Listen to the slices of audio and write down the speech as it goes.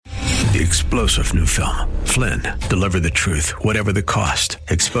The explosive new film, Flynn, deliver the truth, whatever the cost,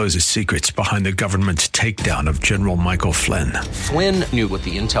 exposes secrets behind the government's takedown of General Michael Flynn. Flynn knew what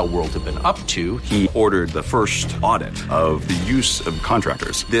the intel world had been up to. He ordered the first audit of the use of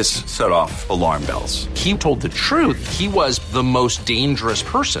contractors. This set off alarm bells. He told the truth. He was the most dangerous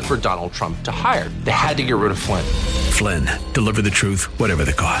person for Donald Trump to hire. They had to get rid of Flynn. Flynn, deliver the truth, whatever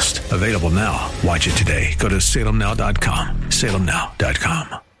the cost. Available now. Watch it today. Go to salemnow.com.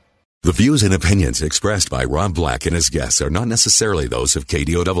 salemnow.com. The views and opinions expressed by Rob Black and his guests are not necessarily those of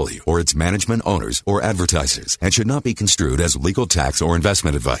KDOW or its management, owners, or advertisers and should not be construed as legal, tax, or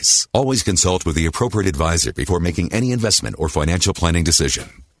investment advice. Always consult with the appropriate advisor before making any investment or financial planning decision.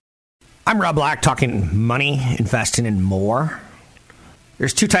 I'm Rob Black, talking money, investing, and more.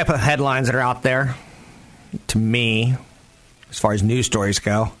 There's two types of headlines that are out there, to me, as far as news stories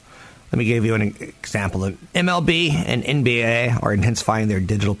go. Let me give you an example. MLB and NBA are intensifying their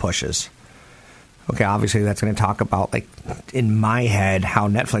digital pushes. Okay, obviously that's going to talk about, like, in my head, how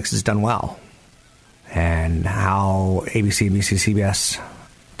Netflix has done well. And how ABC, NBC, CBS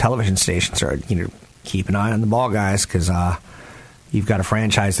television stations are, keep an eye on the ball, guys, because you've got a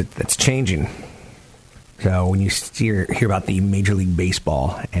franchise that's changing. So when you hear about the Major League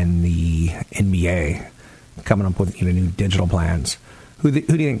Baseball and the NBA coming up with new digital plans, who do you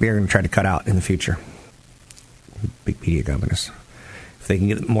think they're going to try to cut out in the future? Big media companies. If they can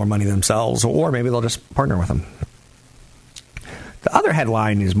get more money themselves, or maybe they'll just partner with them. The other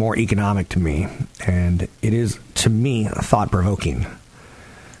headline is more economic to me, and it is, to me, thought-provoking.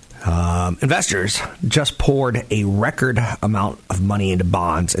 Investors just poured a record amount of money into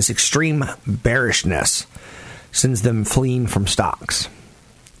bonds as extreme bearishness sends them fleeing from stocks.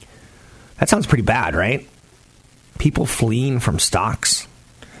 That sounds pretty bad, right? People fleeing from stocks.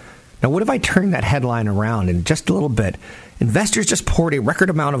 Now, what if I turn that headline around in just a little bit? Investors just poured a record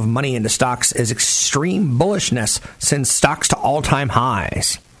amount of money into stocks as extreme bullishness sends stocks to all-time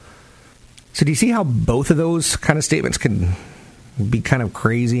highs. So do you see how both of those kind of statements can be kind of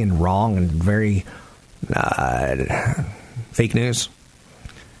crazy and wrong and very fake news?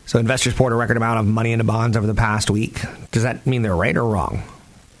 So investors poured a record amount of money into bonds over the past week. Does that mean they're right or wrong?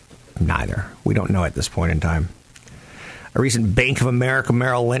 Neither. We don't know at this point in time. A recent Bank of America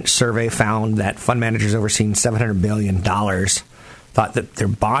Merrill Lynch survey found that fund managers overseeing $700 billion thought that their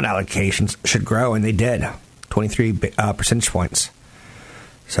bond allocations should grow, and they did, 23 percentage points.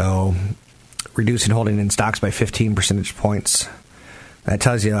 So reducing holding in stocks by 15 percentage points. That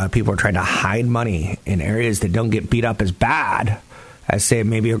tells you people are trying to hide money in areas that don't get beat up as bad as, say,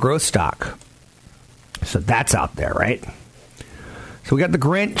 maybe a growth stock. So that's out there, right? So we got the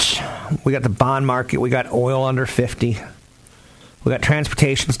Grinch, we got the bond market, we got oil under 50, we got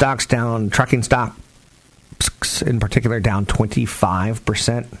transportation stocks down, trucking stocks in particular down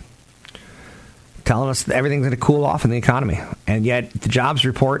 25%, telling us that everything's going to cool off in the economy. And yet the jobs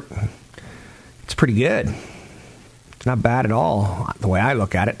report, it's pretty good. It's not bad at all, the way I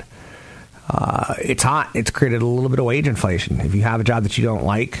look at it. It's hot. It's created a little bit of wage inflation. If you have a job that you don't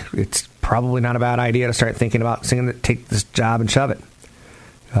like, it's probably not a bad idea to start thinking about take this job and shove it.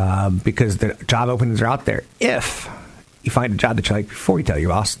 Because the job openings are out there. If you find a job that you like before you tell your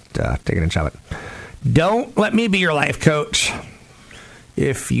boss, take it and shove it. Don't let me be your life coach.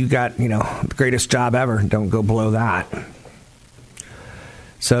 If you got, the greatest job ever, don't go below that.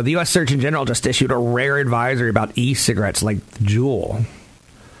 So the U.S. Surgeon General just issued a rare advisory about e-cigarettes like Juul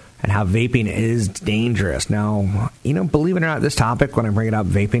and how vaping is dangerous. Now, believe it or not, this topic, when I bring it up,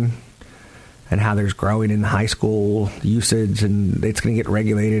 vaping, and how there's growing in high school usage, and it's going to get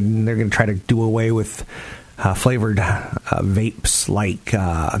regulated, and they're going to try to do away with flavored vapes like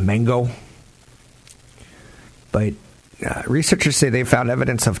mango. But researchers say they found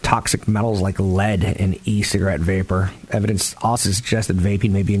evidence of toxic metals like lead in e-cigarette vapor. Evidence also suggests that vaping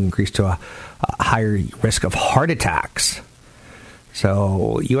may be increased to a higher risk of heart attacks.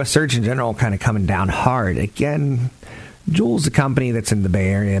 So U.S. Surgeon General kind of coming down hard. Again, Juul's a company that's in the Bay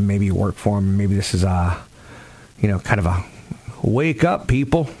Area. Maybe you work for them. Maybe this is kind of a wake up,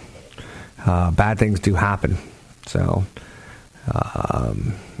 people. Bad things do happen. So,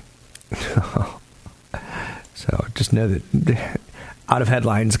 so just know that out of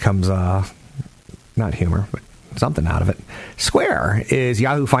headlines comes not humor, but something out of it. Square is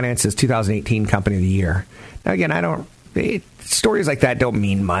Yahoo Finance's 2018 Company of the Year. Now, again, stories like that don't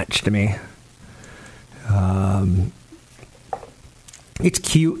mean much to me. It's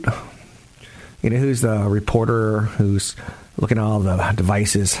cute. Who's the reporter who's looking at all the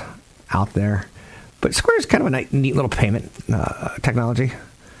devices out there? But Square is kind of a neat little payment technology.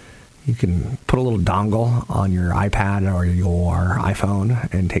 You can put a little dongle on your iPad or your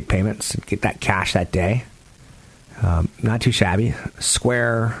iPhone and take payments and get that cash that day. Not too shabby.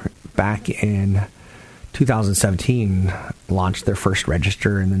 Square, back in 2017, launched their first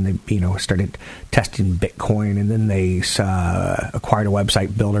register, and then they started testing Bitcoin, and then they acquired a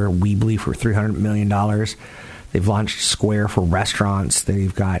website builder, Weebly, for $300 million. They've launched Square for restaurants.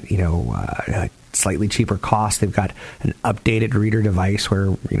 They've got a slightly cheaper cost. They've got an updated reader device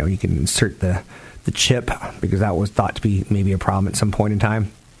where you can insert the chip, because that was thought to be maybe a problem at some point in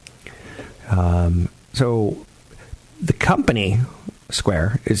time. So the company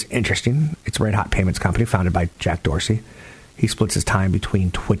Square is interesting. It's a red-hot payments company founded by Jack Dorsey. He splits his time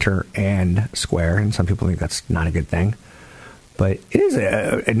between Twitter and Square, and some people think that's not a good thing. But it is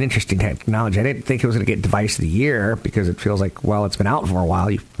an interesting technology. I didn't think it was going to get Device of the Year, because it feels like, well, it's been out for a while.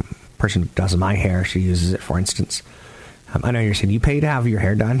 The person who does my hair, she uses it, for instance. I know you're saying, you pay to have your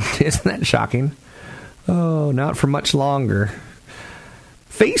hair done? Isn't that shocking? Oh, not for much longer.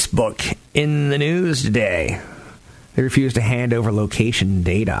 Facebook in the news today. They refused to hand over location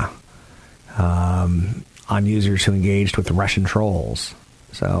data on users who engaged with Russian trolls.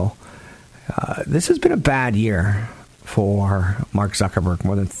 So this has been a bad year for Mark Zuckerberg.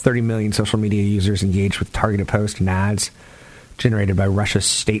 More than 30 million social media users engaged with targeted posts and ads generated by Russia's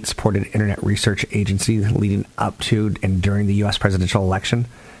state-supported internet research agency leading up to and during the U.S. presidential election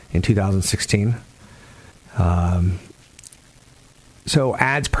in 2016. So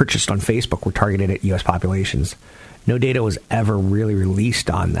ads purchased on Facebook were targeted at U.S. populations. No data was ever really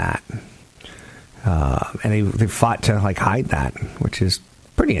released on that. And they fought to hide that, which is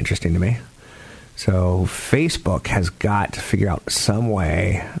pretty interesting to me. So Facebook has got to figure out some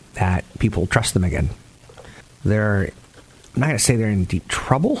way that people trust them again. I'm not going to say they're in deep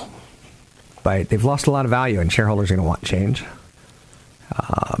trouble, but they've lost a lot of value, and shareholders are going to want change.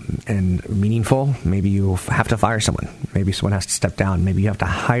 And meaningful, maybe you have to fire someone. Maybe someone has to step down. Maybe you have to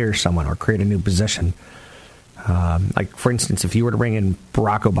hire someone or create a new position. For instance, if you were to bring in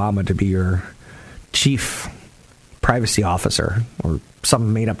Barack Obama to be your chief privacy officer or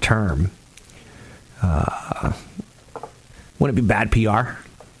some made-up term, wouldn't it be bad PR?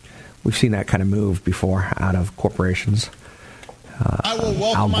 We've seen that kind of move before out of corporations.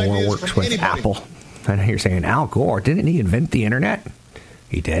 Al Gore works with Apple. I know you're saying, Al Gore, didn't he invent the internet?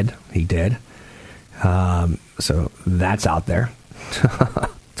 He did. So that's out there.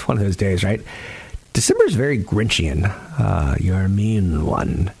 It's one of those days, right? December is very Grinchian. You're a mean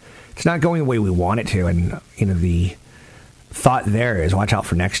one. It's not going the way we want it to. And, the thought there is watch out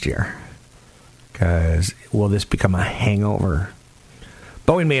for next year. Because will this become a hangover?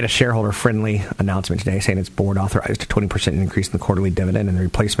 Boeing made a shareholder-friendly announcement today saying its board authorized a 20% increase in the quarterly dividend and the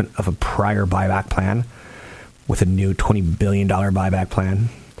replacement of a prior buyback plan with a new $20 billion buyback plan.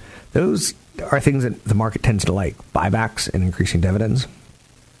 Those are things that the market tends to like, buybacks and increasing dividends.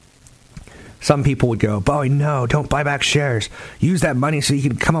 Some people would go, Boeing, no, don't buy back shares. Use that money so you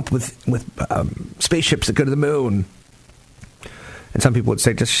can come up with spaceships that go to the moon. And some people would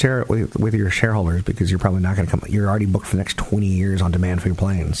say, just share it with your shareholders because you're probably not going to come. You're already booked for the next 20 years on demand for your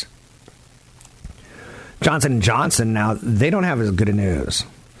planes. Johnson & Johnson, now, they don't have as good a news.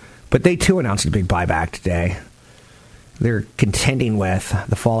 But they, too, announced a big buyback today. They're contending with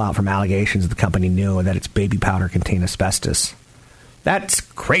the fallout from allegations the company knew that its baby powder contained asbestos. That's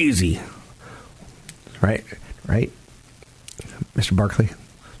crazy. Right? Mr. Barkley?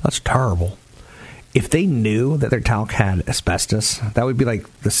 That's terrible. If they knew that their talc had asbestos, that would be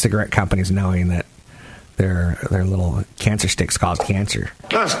like the cigarette companies knowing that their little cancer sticks cause cancer.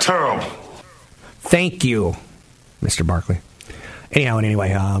 That's terrible. Thank you, Mr. Barkley. Anyhow and anyway,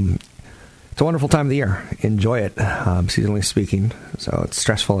 it's a wonderful time of the year. Enjoy it, seasonally speaking. So it's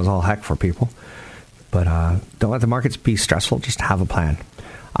stressful as all heck for people. But don't let the markets be stressful. Just have a plan.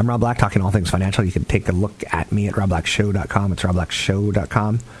 I'm Rob Black, talking all things financial. You can take a look at me at robblackshow.com. It's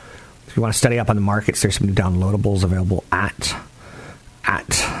robblackshow.com. If you want to study up on the markets, there's some new downloadables available at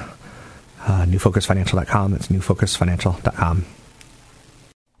newfocusfinancial.com. It's newfocusfinancial.com.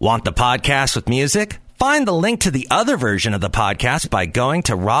 Want the podcast with music? Find the link to the other version of the podcast by going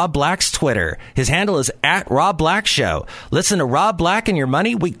to Rob Black's Twitter. His handle is @RobBlackShow. Listen to Rob Black and Your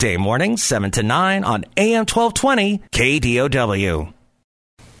Money weekday mornings, 7 to 9 on AM 1220 KDOW.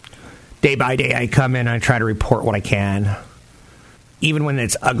 Day by day, I come in and I try to report what I can. Even when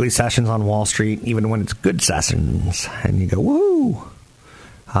it's ugly sessions on Wall Street, even when it's good sessions, and you go, woo!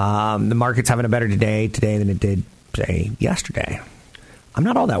 The market's having a better day today than it did, say, yesterday. I'm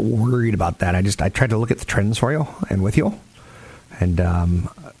not all that worried about that. I tried to look at the trends for you and with you. And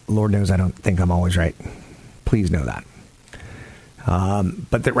Lord knows I don't think I'm always right. Please know that.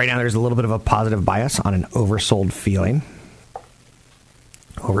 But right now there's a little bit of a positive bias on an oversold feeling.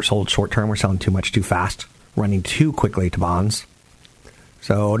 Oversold short term. We're selling too much too fast, running too quickly to bonds.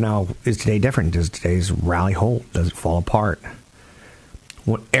 So now, is today different? Does today's rally hold? Does it fall apart?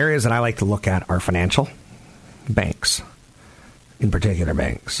 What areas that I like to look at are financial, banks, in particular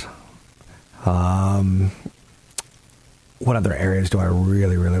banks. What other areas do I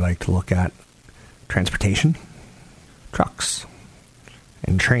really, really like to look at? Transportation, trucks,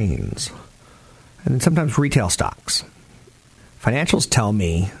 and trains, and then sometimes retail stocks. Financials tell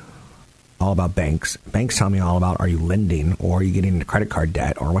me all about banks. Banks tell me all about, are you lending or are you getting into credit card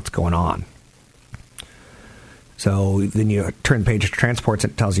debt or what's going on? So then you turn the page to transports,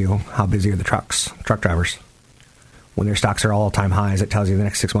 it tells you how busy are the truck drivers. When their stocks are all-time highs, it tells you the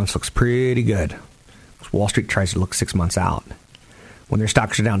next 6 months looks pretty good. Wall Street tries to look 6 months out. When their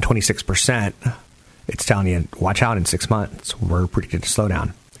stocks are down 26%, it's telling you, watch out in 6 months. We're predicted to slow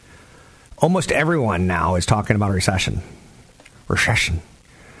down. Almost everyone now is talking about a recession.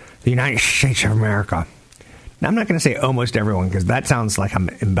 The United States of America. Now, I'm not going to say almost everyone because that sounds like I'm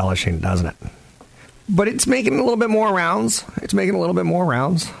embellishing, doesn't it? But it's making a little bit more rounds.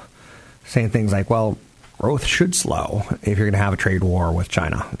 Saying things like, well, growth should slow if you're going to have a trade war with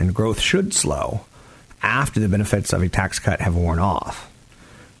China. And growth should slow after the benefits of a tax cut have worn off.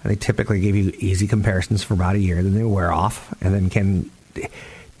 And they typically give you easy comparisons for about a year, then they wear off. And then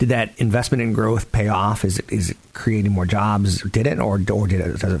did that investment in growth pay off? Is it creating more jobs? Did it, or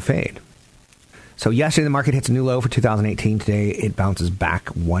does it fade? So yesterday the market hits a new low for 2018. Today it bounces back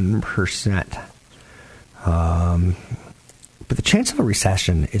 1%. But the chance of a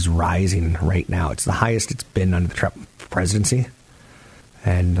recession is rising right now. It's the highest it's been under the Trump presidency.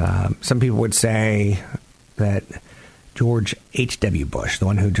 And some people would say that George H.W. Bush, the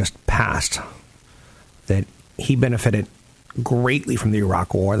one who just passed, that he benefited greatly from the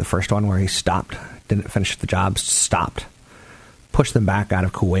Iraq War, the first one where he stopped, didn't finish the job, stopped, pushed them back out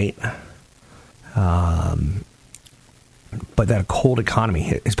of Kuwait. But that cold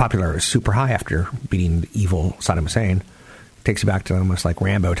economy, his popularity is super high after beating the evil Saddam Hussein. Takes you back to almost like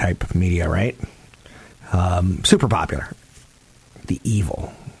Rambo type media, right? Super popular. The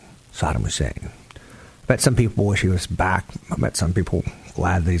evil Saddam Hussein. I bet some people wish he was back. I bet some people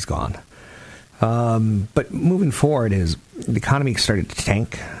glad that he's gone. But moving forward is the economy started to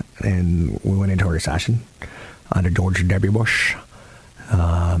tank, and we went into a recession under George W. Bush.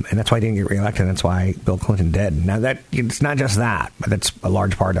 And that's why he didn't get reelected. That's why Bill Clinton did. Now, it's not just that, but that's a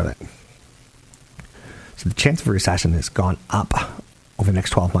large part of it. So the chance of a recession has gone up over the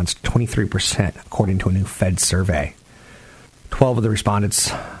next 12 months, 23%, according to a new Fed survey. 12% of the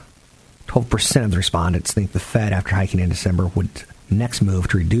respondents think the Fed, after hiking in December, would next move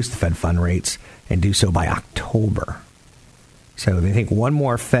to reduce the Fed fund rates and do so by October. So they think one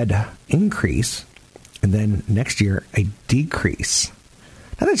more Fed increase and then next year a decrease.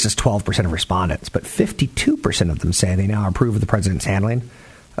 Now that's just 12% of respondents, but 52% of them say they now approve of the president's handling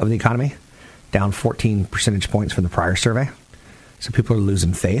of the economy, down 14 percentage points from the prior survey. So people are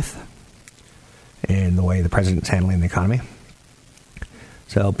losing faith in the way the president's handling the economy.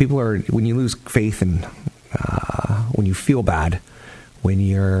 So people are, when you lose faith and when you feel bad, when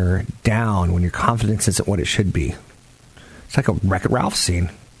you're down, when your confidence isn't what it should be. It's like a Wreck-It Ralph scene.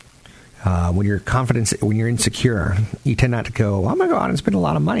 When when you're insecure, you tend not to go, I'm going to go out and spend a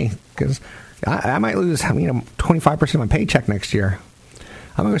lot of money because I might lose 25% of my paycheck next year.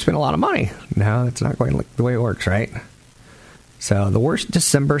 I'm going to spend a lot of money. No, that's not quite the way it works, right? So the worst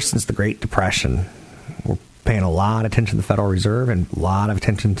December since the Great Depression. We're paying a lot of attention to the Federal Reserve and a lot of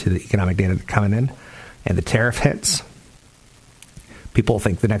attention to the economic data coming in and the tariff hits. People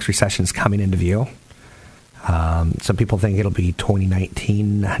think the next recession is coming into view. Some people think it'll be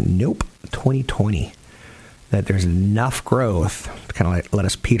 2019. Nope, 2020. That there's enough growth to kind of let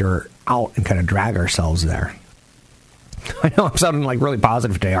us peter out and kind of drag ourselves there. I know I'm sounding like really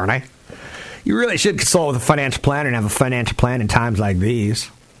positive today, aren't I? You really should consult with a financial planner and have a financial plan in times like these.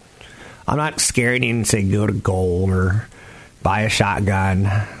 I'm not scaring you and say go to gold or buy a shotgun.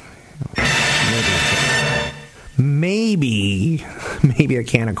 Maybe a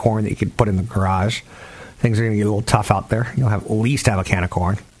can of corn that you could put in the garage. Things are going to get a little tough out there. You'll have at least have a can of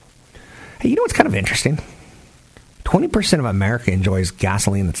corn. Hey, you know what's kind of interesting? 20% of America enjoys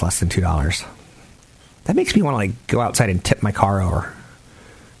gasoline that's less than $2. That makes me want to go outside and tip my car over.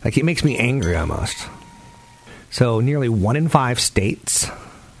 It makes me angry almost. So nearly 1 in 5 states,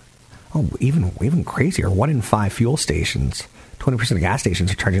 even crazier, 1 in 5 fuel stations, 20% of gas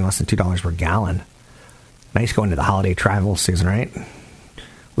stations are charging less than $2 per gallon. Nice going into the holiday travel season, right?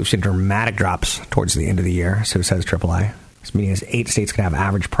 We've seen dramatic drops towards the end of the year, so says AAA. This meaning is 8 states could have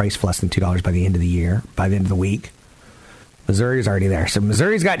average price for less than $2 by the end of the year, by the end of the week. Missouri's already there. So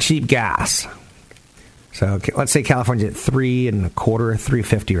Missouri's got cheap gas. So let's say California's at $3.25,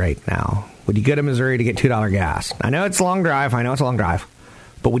 $3.50 right now. Would you go to Missouri to get $2 gas? I know it's a long drive.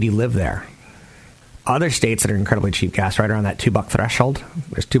 But would you live there? Other states that are incredibly cheap gas, right around that $2 threshold.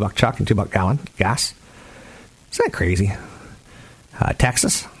 There's $2 chuck and $2 gallon gas. Isn't that crazy?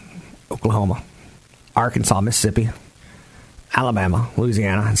 Texas, Oklahoma, Arkansas, Mississippi, Alabama,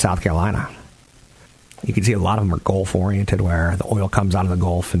 Louisiana, and South Carolina. You can see a lot of them are Gulf-oriented, where the oil comes out of the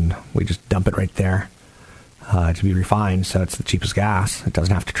Gulf and we just dump it right there to be refined, so it's the cheapest gas. It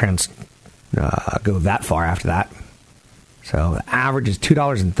doesn't have to go that far after that. So the average is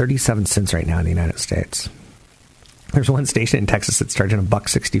 $2.37 right now in the United States. There's one station in Texas that's charging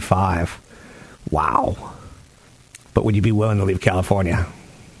 $1.65. Wow. But would you be willing to leave California?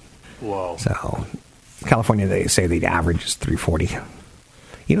 Whoa. So California, they say the average is $3.40.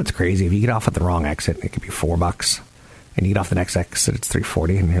 You know, it's crazy. If you get off at the wrong exit, it could be $4. And you get off the next exit, it's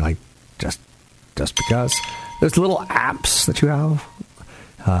 $3.40. And you're like, just because. There's little apps that you have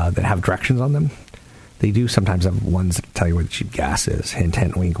that have directions on them. They do sometimes have ones that tell you where the cheap gas is. Hint,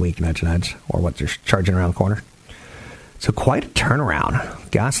 hint, wink, wink, nudge, nudge. Or what they're charging around the corner. So quite a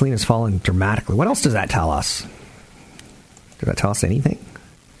turnaround. Gasoline has fallen dramatically. What else does that tell us? Does that tell us anything?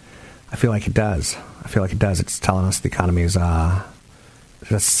 I feel like it does. It's telling us the economy is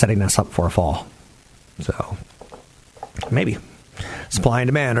setting us up for a fall. So, maybe. Supply and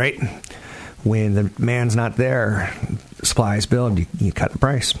demand, right? When the demand's not there, supply is built, you cut the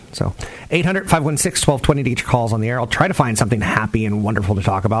price. So, 800-516-1220 to get your calls on the air. I'll try to find something happy and wonderful to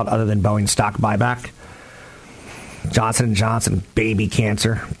talk about other than Boeing stock buyback. Johnson & Johnson, baby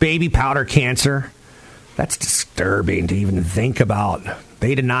cancer. Baby powder cancer. That's disturbing to even think about.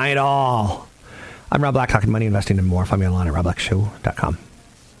 They deny it all. I'm Rob Black, talking money, investing, and more. Find me online at robblackshow.com.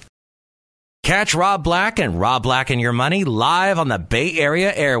 Catch Rob Black and Rob Black and Your Money live on the Bay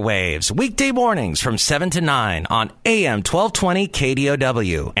Area airwaves, weekday mornings from 7 to 9 on AM 1220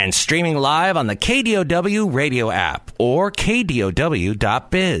 KDOW and streaming live on the KDOW radio app or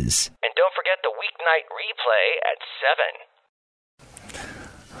KDOW.biz. And don't forget the weeknight replay at 7.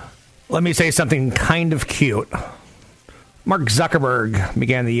 Let me say something kind of cute. Mark Zuckerberg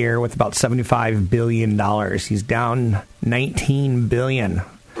began the year with about $75 billion. He's down $19 billion.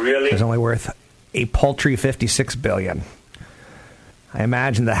 Really? He's only worth a paltry $56 billion. I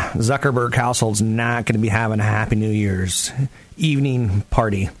imagine the Zuckerberg household's not going to be having a happy New Year's evening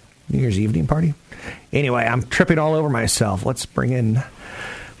party. New Year's evening party? Anyway, I'm tripping all over myself. Let's bring in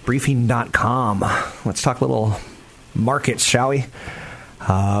briefing.com. Let's talk a little markets, shall we?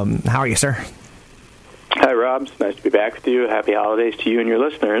 How are you, sir? Hi, Rob. It's nice to be back with you. Happy holidays to you and your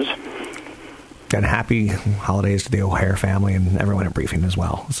listeners. And happy holidays to the O'Hare family and everyone at Briefing as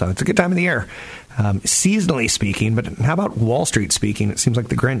well. So it's a good time of the year, seasonally speaking. But how about Wall Street speaking? It seems like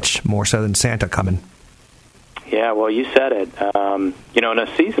the Grinch more so than Santa coming. Yeah, well, you said it.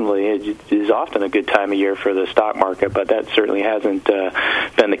 Seasonally, it is often a good time of year for the stock market, but that certainly hasn't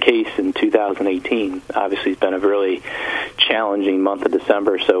been the case in 2018. Obviously, it's been a really challenging month of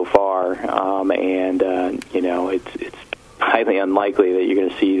December so far, it's highly unlikely that you're going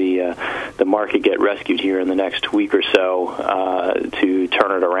to see the market get rescued here in the next week or so to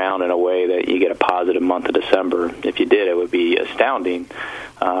turn it around in a way that you get a positive month of December. If you did, it would be astounding.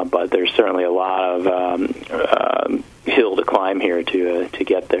 But there's certainly a lot of hill to climb here to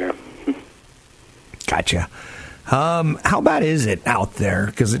get there. Gotcha. How bad is it out there?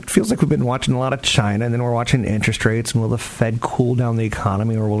 Because it feels like we've been watching a lot of China, and then we're watching interest rates. And will the Fed cool doan the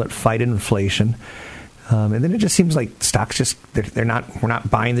economy, or will it fight inflation? And then it just seems like stocks we're not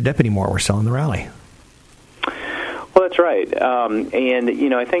buying the dip anymore. We're selling the rally. Well, that's right.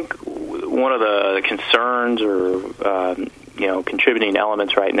 I think one of the concerns or contributing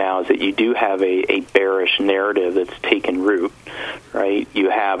elements right now is that you do have a bearish narrative that's taken root, right? You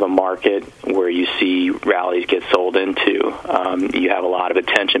have a market where you see rallies get sold into. You have a lot of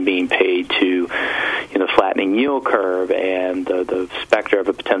attention being paid to the flattening yield curve and the specter of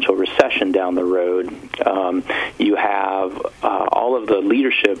a potential recession down the road. You have all of the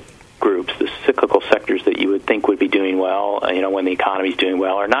leadership groups, the cyclical sectors that you would think would be doing well, when the economy's doing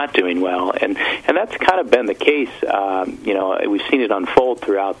well or not doing well, and that's kind of been the case. We've seen it unfold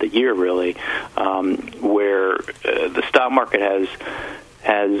throughout the year, really, where the stock market has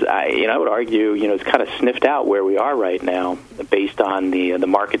I would argue, it's kind of sniffed out where we are right now based on the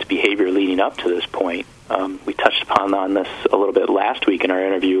market's behavior leading up to this point. We touched upon this a little bit last week in our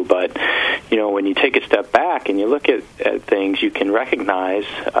interview, but when you take a step back and you look at things, you can recognize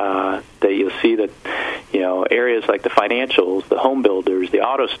that you'll see that areas like the financials, the home builders, the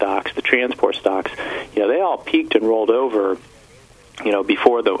auto stocks, the transport stocks, they all peaked and rolled over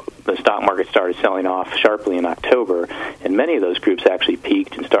before the stock market started selling off sharply in October, and many of those groups actually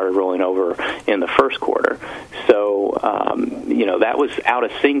peaked and started rolling over in the first quarter. So, that was out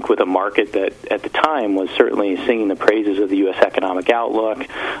of sync with a market that at the time was certainly singing the praises of the U.S. economic outlook,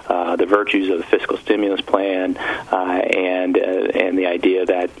 the virtues of the fiscal stimulus plan, and the idea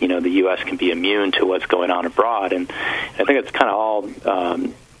that, the U.S. can be immune to what's going on abroad. And I think it's kind of all,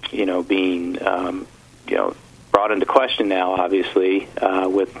 being, brought into question now, obviously,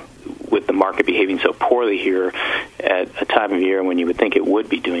 with the market behaving so poorly here at a time of year when you would think it would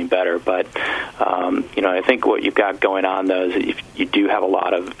be doing better. But, I think what you've got going on, though, is that you do have a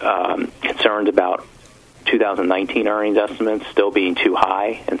lot of concerns about 2019 earnings estimates still being too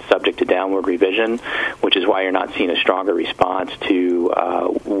high and subject to downward revision, which is why you're not seeing a stronger response to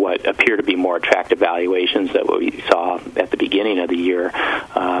what appear to be more attractive valuations that we saw at the beginning of the year.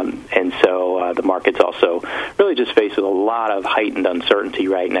 And so the market's also really just faced with a lot of heightened uncertainty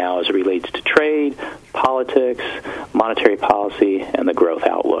right now as it relates to trade, politics, monetary policy, and the growth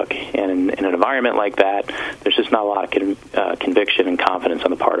outlook. And in an environment like that, there's just not a lot of conviction and confidence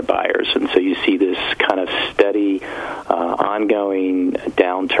on the part of buyers. And so you see this kind of steady, ongoing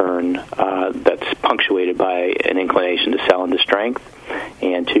downturn that's punctuated by an inclination to sell into strength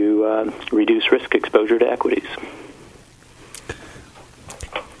and to reduce risk exposure to equities.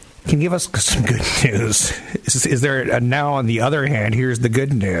 Can you give us some good news? Is there now, on the other hand, here's the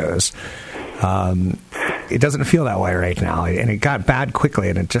good news. It doesn't feel that way right now, and it got bad quickly,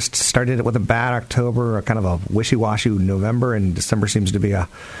 and it just started with a bad October, a kind of a wishy-washy November, and December seems to be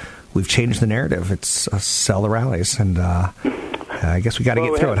we've changed the narrative. It's sell the rallies, and I guess we got to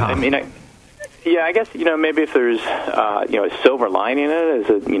get through it, huh? I guess maybe if there's a silver lining in it, is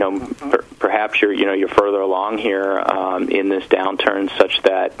that perhaps you're further along here in this downturn, such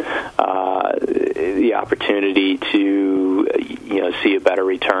that the opportunity to see a better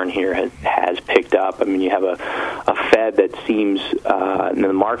return here has picked up. I mean, you have a Fed that seems, in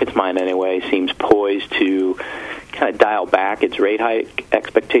the market's mind anyway, seems poised to kind of dial back its rate hike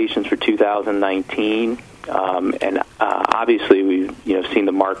expectations for 2019, and obviously we've seen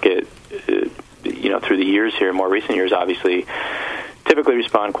the market through the years here, more recent years, obviously typically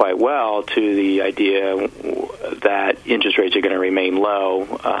respond quite well to the idea that interest rates are going to remain low,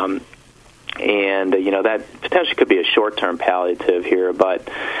 and that potentially could be a short-term palliative here, but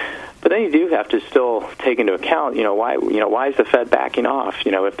then you do have to still take into account, why is the Fed backing off?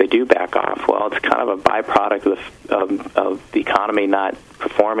 If they do back off, well, it's kind of a byproduct of the economy not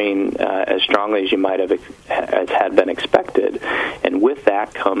performing as strongly as you might have as had been expected, and with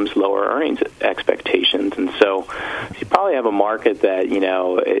that comes lower earnings expectations, and so you probably have a market that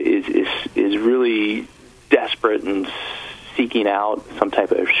is really desperate and seeking out some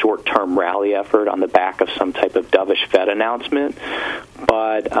type of short-term rally effort on the back of some type of dovish Fed announcement,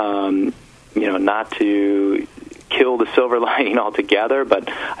 but not to kill the silver lining altogether. But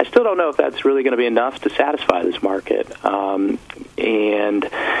I still don't know if that's really going to be enough to satisfy this market. And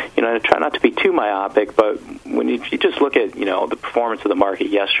I try not to be too myopic, but when you just look at the performance of the market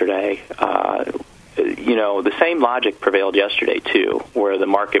yesterday, the same logic prevailed yesterday, too, where the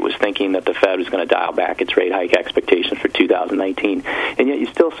market was thinking that the Fed was going to dial back its rate hike expectations for 2019, and yet you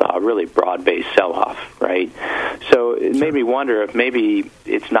still saw a really broad-based sell-off, right? So it made me wonder if maybe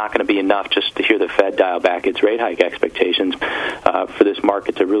it's not going to be enough just to hear the Fed dial back its rate hike expectations for this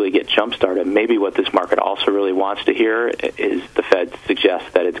market to really get jump-started. Maybe what this market also really wants to hear is the Fed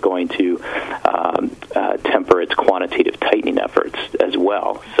suggest that it's going to temper its quantitative tightening efforts as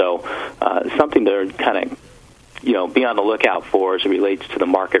well. So something to kind of be on the lookout for as it relates to the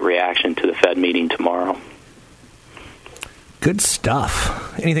market reaction to the Fed meeting tomorrow. Good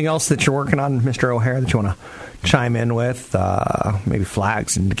stuff. Anything else that you're working on, Mr. O'Hare, that you want to chime in with? Maybe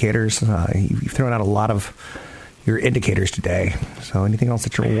flags, indicators? You've thrown out a lot of your indicators today. So anything else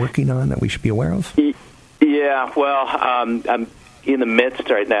that you're working on that we should be aware of? Yeah, well, I'm in the midst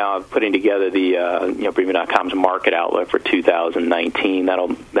right now of putting together the Bremen.com's market outlook for 2019.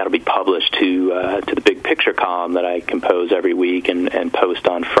 That'll be published to the big picture column that I compose every week and post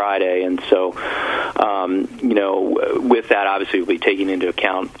on Friday. And so, with that, obviously, we'll be taking into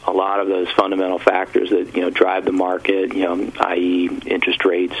account a lot of those fundamental factors that drive the market, i.e., interest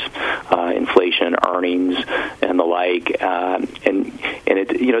rates, inflation, earnings, and the like. And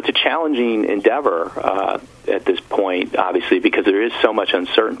it's a challenging endeavor at this point, obviously, because there is so much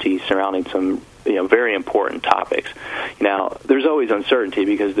uncertainty surrounding some very important topics. Now, there's always uncertainty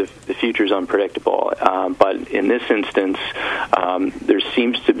because the future is unpredictable. But in this instance, there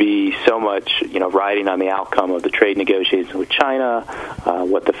seems to be so much, riding on the outcome of the trade negotiations with China,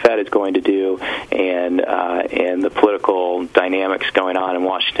 what the Fed is going to do, and the political dynamics going on in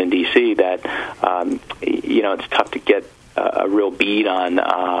Washington, D.C., that, it's tough to get a real bead on,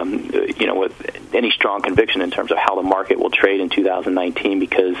 with any strong conviction in terms of how the market will trade in 2019,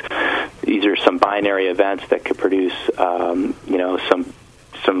 because these are some binary events that could produce,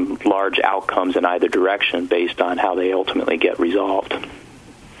 some large outcomes in either direction based on how they ultimately get resolved.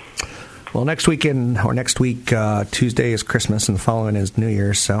 Well, next week, Tuesday is Christmas and the following is New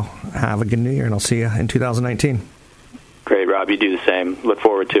Year's, so have a good New Year, and I'll see you in 2019. Great, Rob. You do the same. Look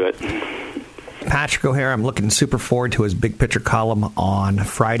forward to it. Patrick O'Hare, I'm looking super forward to his big picture column on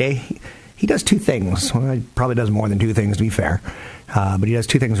Friday. He does two things. Well, he probably does more than two things, to be fair. But he does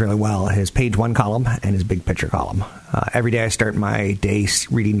two things really well, his page one column and his big picture column. Every day I start my day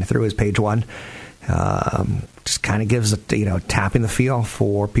reading through his page one. Just kind of gives tapping the feel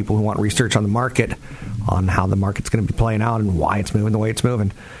for people who want research on the market, on how the market's going to be playing out and why it's moving the way it's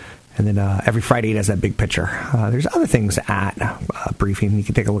moving. And then every Friday he does that big picture. There's other things at Briefing. You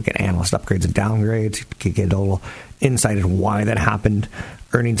can take a look at analyst upgrades and downgrades. You can get a little insight into why that happened,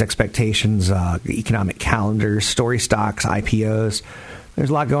 earnings expectations, economic calendars, story stocks, IPOs. There's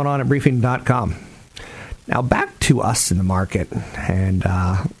a lot going on at Briefing.com. Now back to us in the market and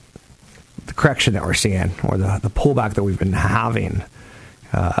the correction that we're seeing, or the pullback that we've been having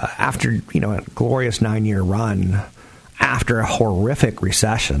after a glorious 9-year run, after a horrific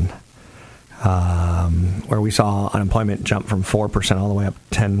recession, where we saw unemployment jump from 4% all the way up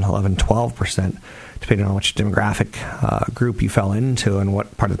to 10, 11, 12%, depending on which demographic group you fell into and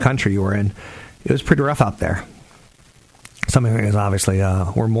what part of the country you were in. It was pretty rough out there. Some areas, obviously,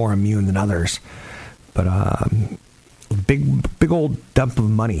 were more immune than others. But big old dump of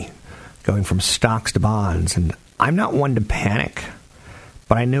money going from stocks to bonds. And I'm not one to panic,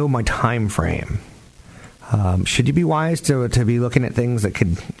 but I know my time frame. Should you be wise to be looking at things that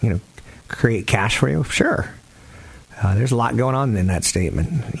could, create cash for you? Sure. There's a lot going on in that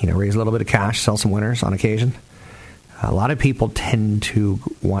statement. Raise a little bit of cash, sell some winners on occasion. A lot of people tend to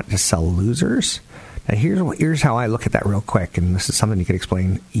want to sell losers. Now, here's how I look at that real quick, and this is something you could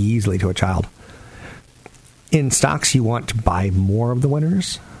explain easily to a child. In stocks, you want to buy more of the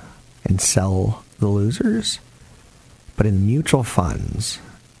winners and sell the losers. But in mutual funds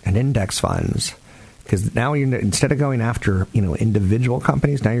and index funds, because now instead of going after individual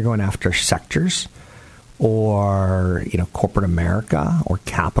companies, now you're going after sectors or corporate America or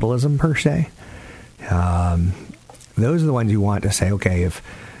capitalism per se. Those are the ones you want to say, okay, if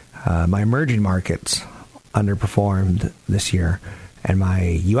my emerging markets underperformed this year and my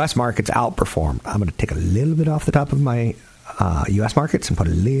U.S. markets outperformed, I'm going to take a little bit off the top of my U.S. markets and put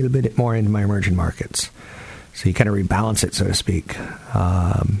a little bit more into my emerging markets. So you kind of rebalance it, so to speak.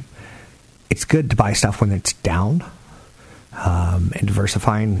 It's good to buy stuff when it's down and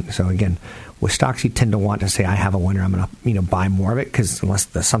diversifying. So again, with stocks, you tend to want to say, I have a winner, I'm going to buy more of it, because unless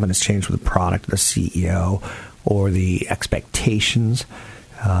something has changed with the product, the CEO, or the expectations,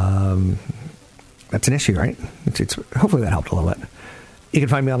 that's an issue, right? It's hopefully that helped a little bit. You can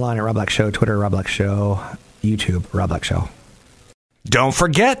find me online at Rob Black Show, Twitter, Rob Black Show, YouTube, Rob Black Show. Don't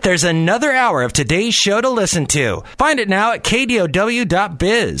forget, there's another hour of today's show to listen to. Find it now at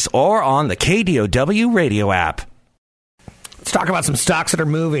KDOW.biz or on the KDOW radio app. Let's talk about some stocks that are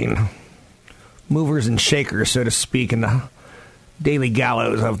moving. Movers and shakers, so to speak, in the daily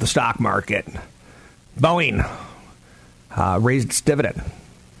gallows of the stock market. Boeing raised its dividend.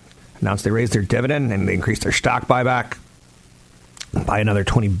 Announced they raised their dividend and they increased their stock buyback by another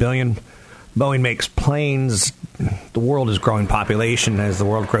 $20 billion. Boeing makes planes. The world is growing population. As the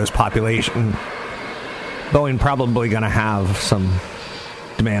world grows population, Boeing probably going to have some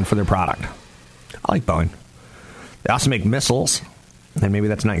demand for their product. I like Boeing. They also make missiles, and maybe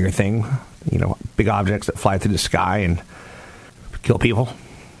that's not your thing. Big objects that fly through the sky and kill people.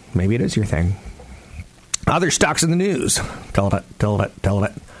 Maybe it is your thing. Other stocks in the news. Tell it.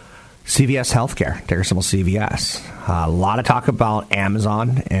 CVS Healthcare, ticker symbol CVS. A lot of talk about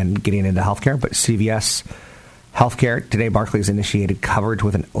Amazon and getting into healthcare, but CVS Healthcare, today Barclays initiated coverage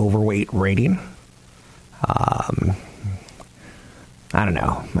with an overweight rating. I don't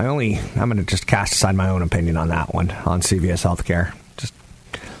know. I'm going to just cast aside my own opinion on that one, on CVS Healthcare.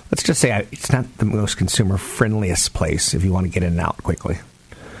 Let's just say it's not the most consumer-friendliest place if you want to get in and out quickly.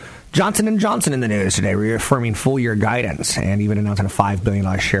 Johnson & Johnson in the news today, reaffirming full-year guidance and even announcing a $5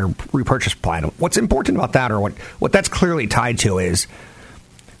 billion share repurchase plan. What's important about that, or what that's clearly tied to, is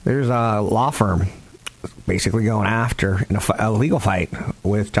There's a law firm basically going after in a legal fight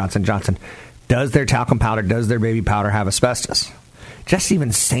with Johnson & Johnson. Does their talcum powder, does their baby powder have asbestos? Just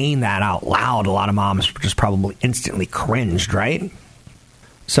even saying that out loud, a lot of moms just probably instantly cringed, right?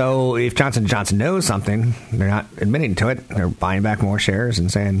 So if Johnson & Johnson knows something, they're not admitting to it. They're buying back more shares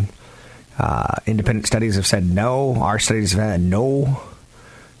and saying independent studies have said no. Our studies have said no.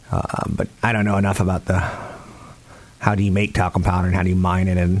 But I don't know enough about how do you make talcum powder and how do you mine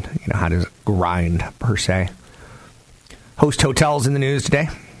it and how does it grind per se. Host hotels in the news today.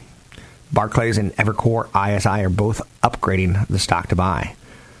 Barclays and Evercore ISI are both upgrading the stock to buy.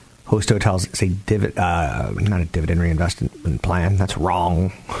 Host hotels is not a dividend reinvestment plan. That's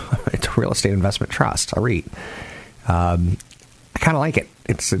wrong. It's a real estate investment trust, a REIT. I kind of like it.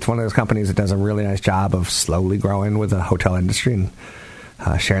 It's one of those companies that does a really nice job of slowly growing with the hotel industry and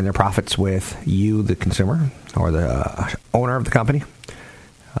sharing their profits with you, the consumer, or the owner of the company.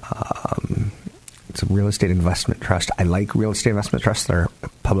 It's a real estate investment trust. I like real estate investment trusts that are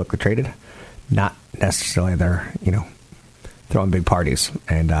publicly traded, not necessarily they're, throwing big parties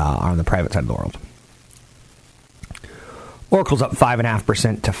and are on the private side of the world. Oracle's up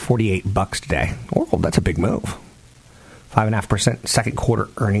 5.5% to $48 today. Oracle, that's a big move. 5.5%. Second quarter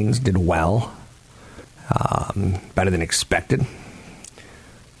earnings did well, better than expected.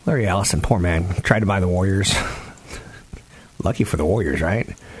 Larry Ellison, poor man, tried to buy the Warriors. Lucky for the Warriors, right?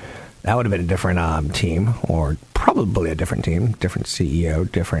 That would have been a different team, or probably a different team, different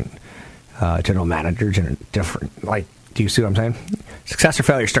CEO, different general manager, different, do you see what I'm saying? Success or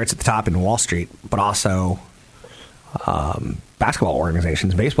failure starts at the top in Wall Street, but also basketball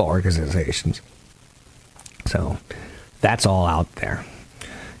organizations, baseball organizations. So that's all out there.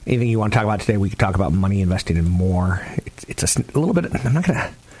 Anything you want to talk about today, we could talk about money investing in more. It's a little bit,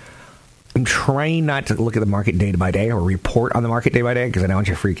 I'm trying not to look at the market day by day or report on the market day by day because I don't want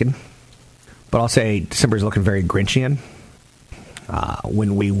you freaking. But I'll say December is looking very Grinchian.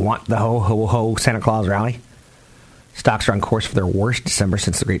 When we want the ho-ho-ho Santa Claus rally, stocks are on course for their worst December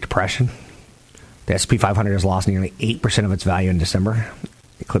since the Great Depression. The S&P 500 has lost nearly 8% of its value in December,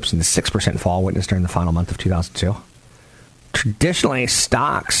 eclipsing the 6% fall witnessed during the final month of 2002. Traditionally,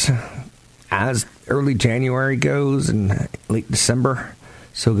 stocks, as early January goes and late December,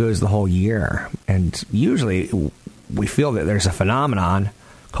 so goes the whole year. And usually we feel that there's a phenomenon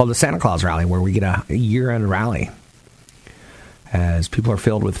called the Santa Claus rally where we get a year-end rally as people are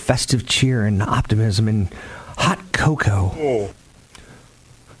filled with festive cheer and optimism and hot cocoa. Oh.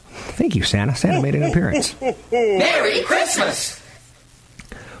 Thank you, Santa. Santa made an appearance. Merry Christmas!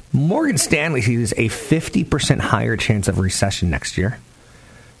 Morgan Stanley sees a 50% higher chance of recession next year.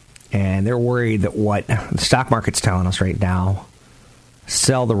 And they're worried that what the stock market's telling us right now,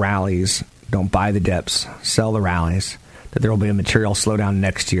 sell the rallies, don't buy the dips, sell the rallies, that there will be a material slowdown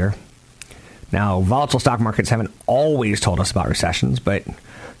next year. Now, volatile stock markets haven't always told us about recessions, but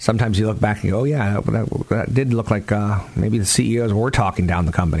sometimes you look back and go, oh, yeah, that did look like maybe the CEOs were talking down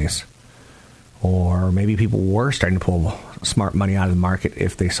the companies. Or maybe people were starting to pull smart money out of the market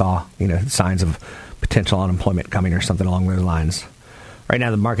if they saw, signs of potential unemployment coming or something along those lines. Right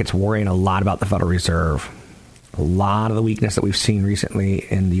now, the market's worrying a lot about the Federal Reserve. A lot of the weakness that we've seen recently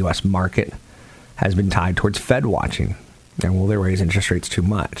in the U.S. market has been tied towards Fed watching. And will they raise interest rates too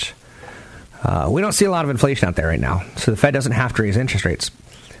much? We don't see a lot of inflation out there right now, so the Fed doesn't have to raise interest rates.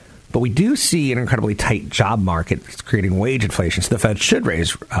 But we do see an incredibly tight job market that's creating wage inflation, so the Fed should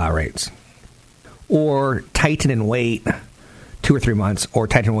raise rates. Or tighten and wait 2 or 3 months, or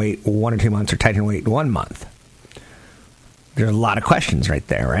tighten and wait 1 or 2 months, or tighten and wait 1 month. There's a lot of questions right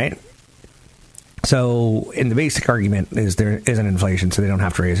there, right? So, in the basic argument is there isn't inflation, so they don't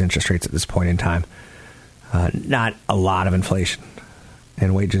have to raise interest rates at this point in time. Not a lot of inflation.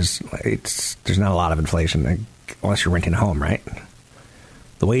 And wages, there's not a lot of inflation unless you're renting a home, right?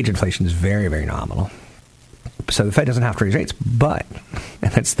 The wage inflation is very, very nominal. So the Fed doesn't have to raise rates. But,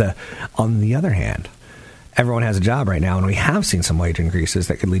 and that's on the other hand, everyone has a job right now, and we have seen some wage increases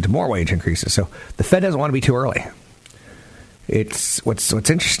that could lead to more wage increases. So the Fed doesn't want to be too early. What's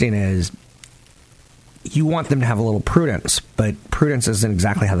interesting is you want them to have a little prudence, but prudence isn't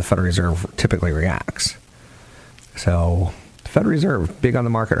exactly how the Federal Reserve typically reacts. So the Federal Reserve, big on the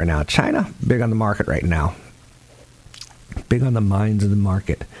market right now. China, big on the market right now. Big on the minds of the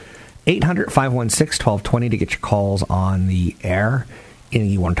market. 800-516-1220 to get your calls on the air.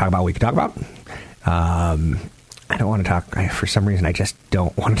 Anything you want to talk about, we can talk about. I don't want to talk, for some reason, I just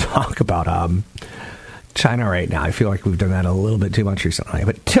don't want to talk about China right now. I feel like we've done that a little bit too much recently.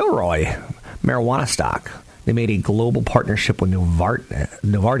 But Tilroy, marijuana stock, they made a global partnership with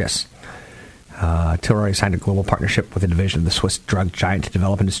Novartis. Tilray signed a global partnership with a division of the Swiss drug giant to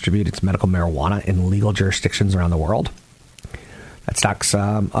develop and distribute its medical marijuana in legal jurisdictions around the world. That stock's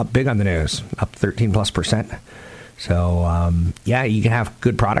up big on the news, up 13+%. So, you can have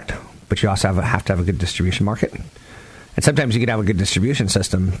good product, but you also have to have a good distribution market. And sometimes you can have a good distribution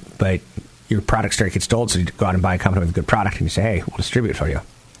system, but your product straight gets sold, so you go out and buy a company with a good product, and you say, hey, we'll distribute it for you.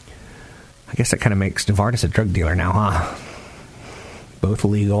 I guess that kind of makes Novartis a drug dealer now, huh? Both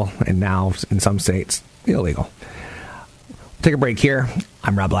legal, and now, in some states, illegal. We'll take a break here.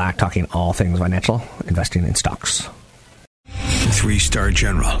 I'm Rob Black, talking all things financial, investing in stocks. 3-star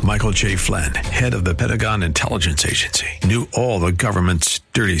General Michael J. Flynn, head of the Pentagon Intelligence Agency, knew all the government's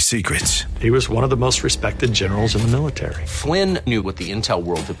dirty secrets. He was one of the most respected generals in the military. Flynn knew what the intel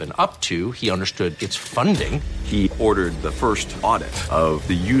world had been up to. He understood its funding. He ordered the first audit of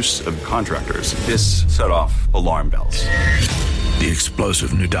the use of contractors. This set off alarm bells. The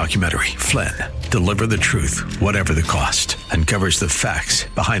explosive new documentary, Flynn, Deliver the Truth, Whatever the Cost, uncovers the facts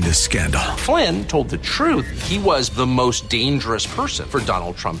behind this scandal. Flynn told the truth. He was the most dangerous person for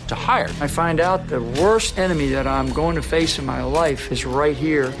Donald Trump to hire. I find out the worst enemy that I'm going to face in my life is right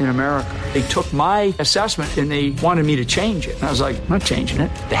here in America. They took my assessment and they wanted me to change it. And I was like, I'm not changing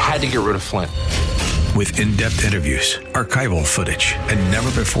it. They had to get rid of Flynn. With in-depth interviews, archival footage, and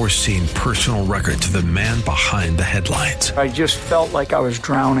never-before-seen personal records of the man behind the headlines. I just felt like I was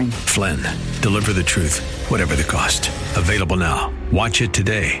drowning. Flynn, Deliver the Truth, Whatever the Cost. Available now. Watch it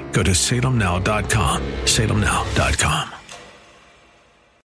today. Go to salemnow.com. salemnow.com.